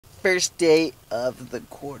First day of the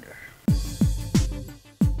quarter.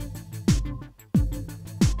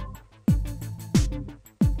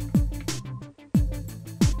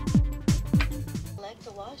 Select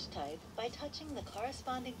the wash type by touching the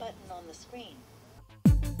corresponding button on the screen.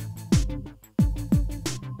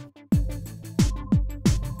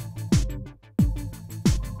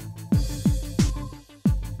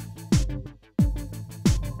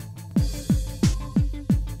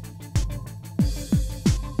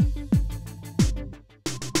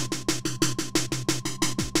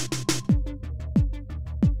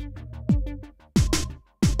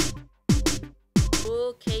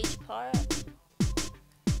 Full cage para.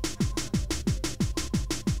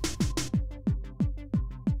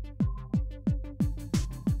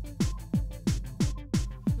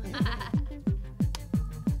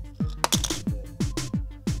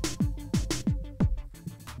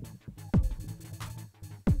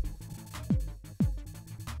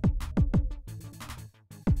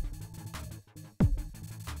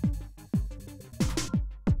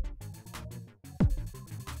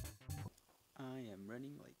 I am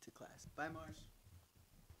running late to class. Bye, Mars.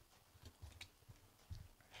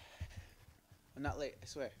 I'm not late. I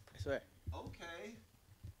swear. I swear. Okay,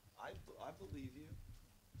 I believe you.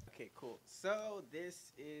 Okay, cool. So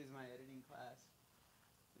this is my editing class.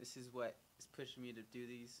 This is what is pushing me to do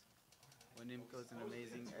these. Winimco's an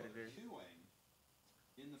amazing editor. Queuing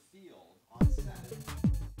in the field on set of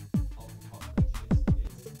the coverage.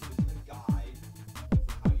 It's a guide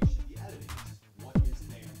for how you should be editing. Just what is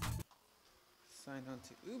there? Sign on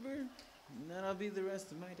to Uber, and that'll be the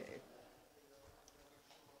rest of my day.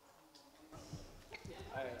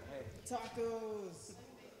 Alright, hey. Tacos!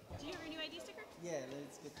 Do you have your new ID sticker? Yeah,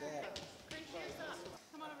 let's get that. Grinch, here's up.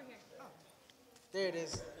 Come on over here. There it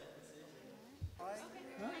is.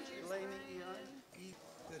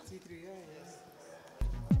 The T3i, yes.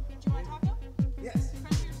 Do you want a taco? Yes.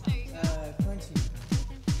 Crunchy or steak? Crunchy.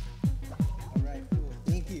 Alright, cool.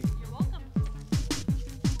 Thank you. You're welcome.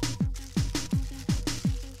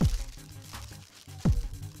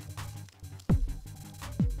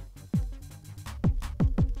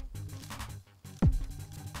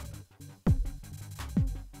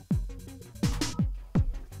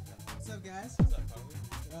 What's up, guys? What's up, Tommy?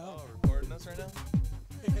 Oh, Recording us right now?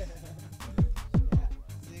 yeah.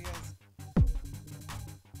 See you guys.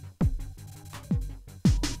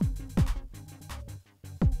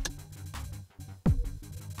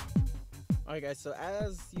 Alright guys, so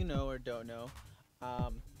as you know or don't know,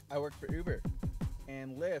 I work for Uber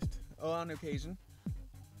and Lyft, on occasion.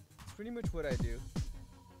 It's pretty much what I do.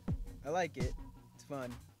 I like it. It's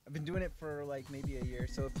fun. I've been doing it for like maybe a year,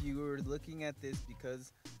 so if you were looking at this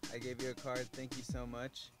because I gave you a card, thank you so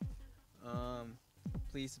much.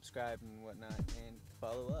 Please subscribe and whatnot and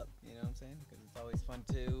follow up, you know what I'm saying? Because it's always fun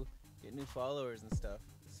to get new followers and stuff.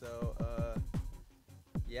 So,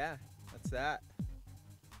 yeah, that's that.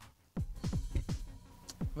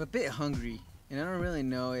 I'm a bit hungry, and I don't really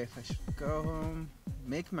know if I should go home,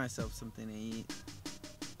 make myself something to eat.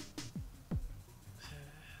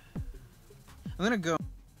 I'm gonna go.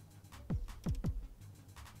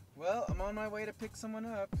 Well, I'm on my way to pick someone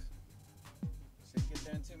up. Should get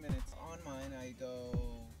there in 2 minutes. On mine, I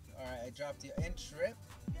go, alright, I drop the end trip,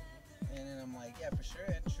 and then I'm like, yeah, for sure,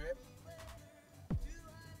 end trip.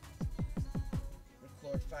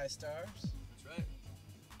 Record 5 stars. That's right.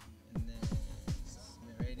 And then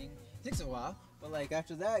submit rating. Takes a while, but like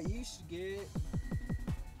after that, you should get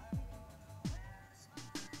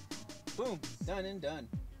boom, done and done.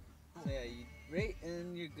 So yeah, you rate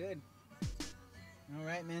and you're good. All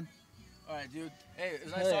right, man. All right, dude. Hey, it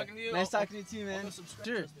was Hell nice yeah. talking to you. Nice talking to you too, I'll man. go subscribe.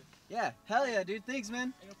 Sure. Trust me. Yeah. Hell yeah, dude. Thanks,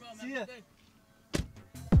 man. Hey, no problem. See Have a ya. good day.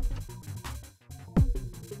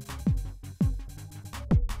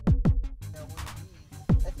 Now, one of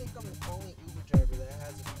these, I think I'm the only Uber driver that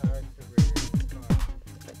has a power converter in his car.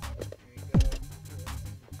 There you go.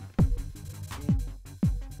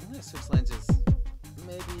 I'm gonna switch lenses.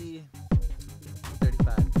 Maybe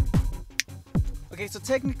 35. Okay, so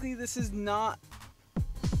technically this is not.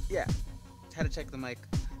 Yeah, had to check the mic.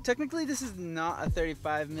 Technically this is not a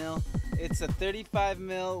 35 mil. It's a 35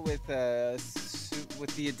 mil with the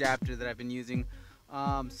adapter that I've been using.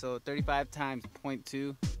 So 35 times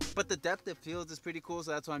 0.2. But the depth of field is pretty cool,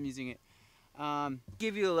 so that's why I'm using it.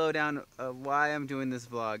 Give you a lowdown of why I'm doing this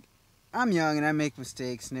vlog. I'm young and I make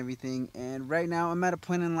mistakes and everything, and right now I'm at a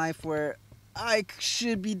point in life where I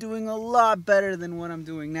should be doing a lot better than what I'm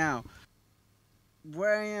doing now.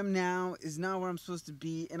 Where I am now is not where I'm supposed to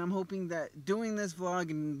be, and I'm hoping that doing this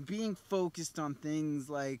vlog and being focused on things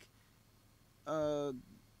like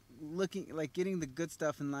getting the good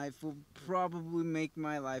stuff in life will probably make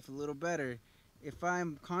my life a little better. If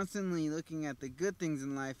I'm constantly looking at the good things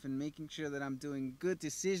in life and making sure that I'm doing good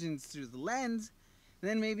decisions through the lens,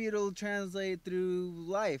 then maybe it'll translate through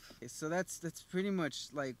life. So that's pretty much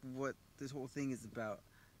like what this whole thing is about.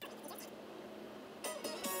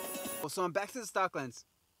 Well, so I'm back to the stock lens.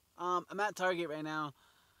 I'm at Target right now.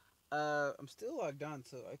 I'm still logged on,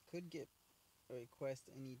 so I could get a request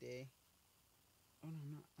any day. Oh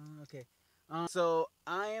no, I'm not. Okay. So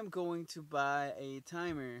I am going to buy a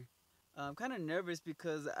timer. I'm kind of nervous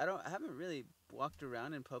because I haven't really walked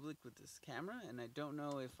around in public with this camera, and I don't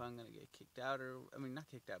know if I'm gonna get kicked out, or I mean not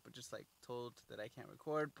kicked out, but just like told that I can't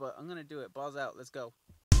record. But I'm gonna do it. Balls out. Let's go.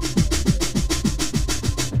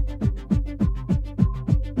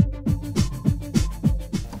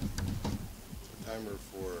 Timer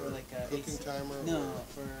for like a cooking AC. timer? No,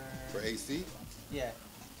 or for AC? Yeah,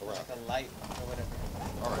 Around. like a light or whatever.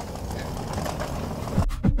 All right. Yeah.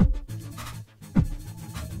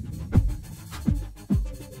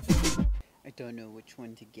 I don't know which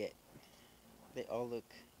one to get. They all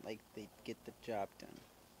look like they get the job done.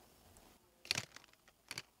 It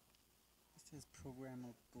says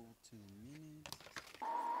programmable to minutes.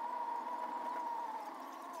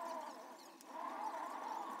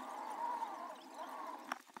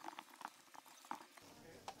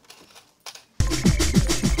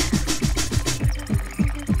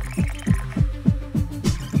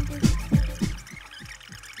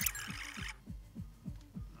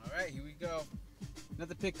 Alright, here we go.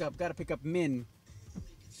 Another pickup. Gotta pick up Min.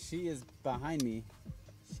 She is behind me.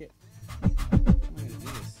 Shit. How am I gonna do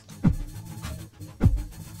this?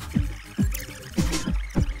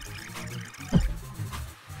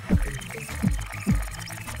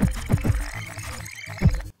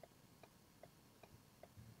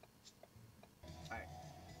 Alright.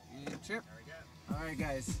 Trip. Alright,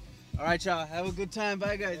 guys. Alright, y'all. Have a good time.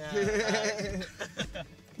 Bye, guys. Later.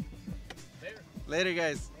 Later,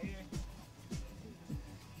 guys.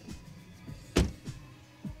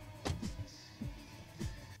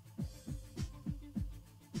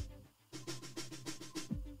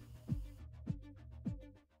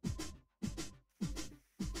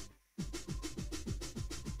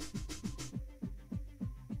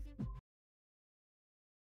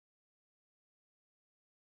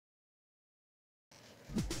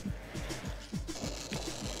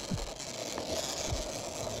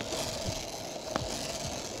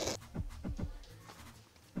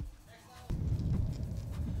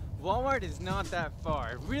 Walmart is not that far.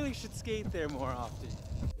 I really should skate there more often.